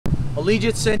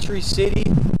Allegiate Century City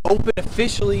open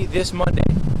officially this Monday.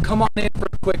 Come on in for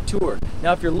a quick tour.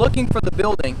 Now if you're looking for the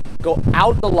building, go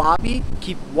out the lobby,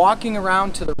 keep walking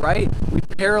around to the right, we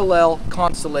parallel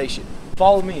Constellation.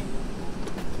 Follow me.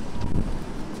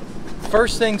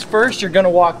 First things first, you're gonna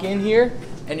walk in here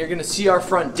and you're gonna see our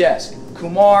front desk.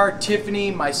 Kumar,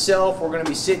 Tiffany, myself, we're gonna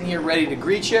be sitting here ready to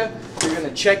greet you. You're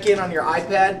gonna check in on your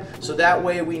iPad, so that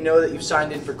way we know that you've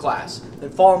signed in for class. Then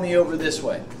follow me over this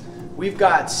way. We've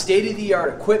got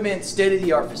state-of-the-art equipment,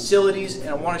 state-of-the-art facilities, and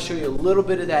I wanna show you a little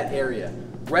bit of that area.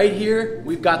 Right here,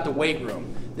 we've got the weight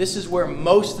room. This is where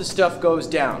most of the stuff goes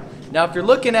down. Now, if you're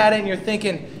looking at it and you're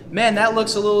thinking, man, that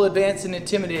looks a little advanced and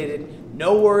intimidated,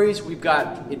 no worries, we've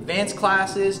got advanced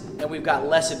classes and we've got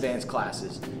less advanced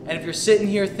classes. And if you're sitting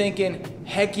here thinking,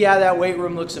 heck yeah, that weight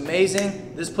room looks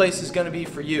amazing, this place is gonna be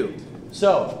for you.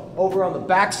 So, over on the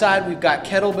back side, we've got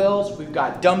kettlebells, we've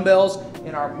got dumbbells,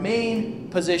 and our main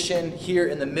position here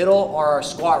in the middle are our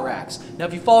squat racks. Now,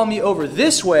 if you follow me over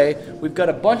this way, we've got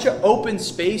a bunch of open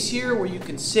space here where you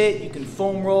can sit, you can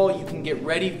foam roll, you can get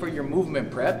ready for your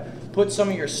movement prep. Put some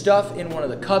of your stuff in one of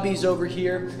the cubbies over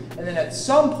here. And then at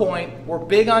some point, we're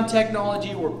big on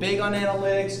technology, we're big on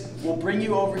analytics. We'll bring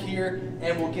you over here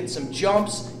and we'll get some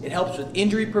jumps. It helps with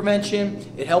injury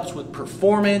prevention, it helps with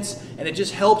performance, and it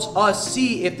just helps us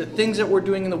see if the things that we're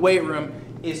doing in the weight room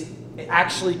is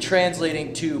actually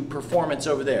translating to performance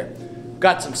over there. We've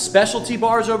got some specialty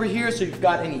bars over here, so if you've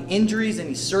got any injuries,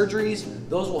 any surgeries,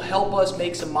 those will help us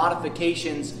make some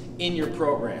modifications in your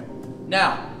program.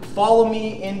 Now, follow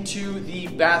me into the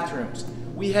bathrooms.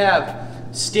 We have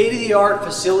state-of-the-art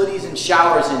facilities and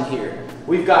showers in here.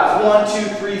 We've got 1,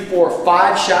 2, 3, 4,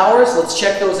 5 showers. Let's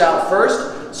check those out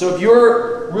first. So if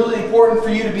you're really important for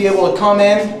you to be able to come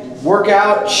in, work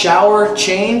out, shower,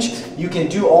 change, you can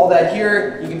do all that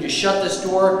here. You can just shut this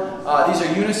door. These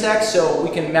are unisex, so we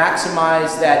can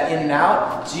maximize that in and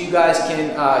out so you guys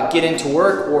can get into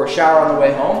work or shower on the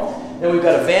way home. Then we've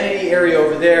got a vanity area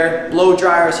over there, blow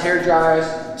dryers, hair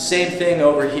dryers, same thing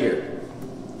over here.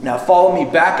 Now follow me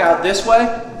back out this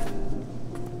way.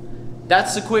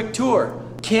 That's the quick tour.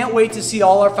 Can't wait to see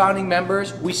all our founding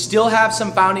members. We still have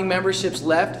some founding memberships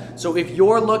left, so if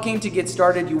you're looking to get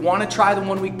started, you want to try the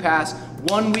 1 week pass.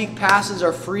 1 week passes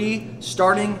are free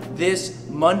starting this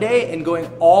Monday and going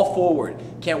all forward.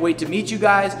 Can't wait to meet you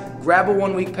guys. Grab a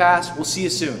 1 week pass. We'll see you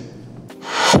soon.